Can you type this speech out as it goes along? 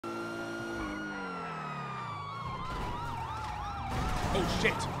Oh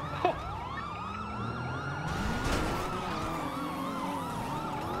shit.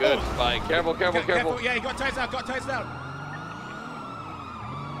 Good, Spike. Careful, careful, careful. Yeah, he got tased out,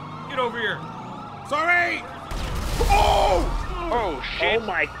 Get over here. Sorry! Oh! Oh, shit. Oh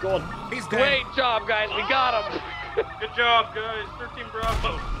my god. He's dead. Great job, guys. We got him. Good job, guys. 13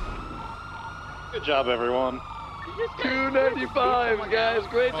 Bravo. Good job, everyone. 295, guys.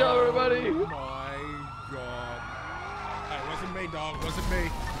 Great job, everybody. Oh my god. It wasn't me, dog. It wasn't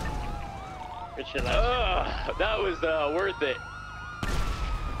me. Good shit, lads. That was worth it.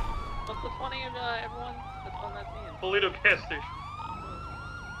 What's the funny of everyone? That's on that team. Polito gas station.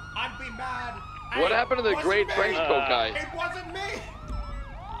 I'd be mad. What happened to the great trench coat guy? It wasn't me.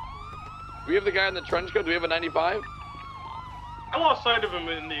 We have the guy in the trench coat. Do we have a 95? I lost sight of him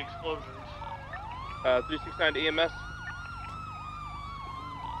in the explosions. 369 EMS.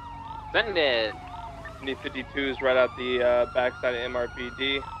 Send it. Need 52s right out the backside of MRPD.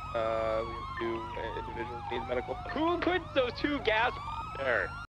 We have 2 individuals need medical. Who puts those 2 gas there?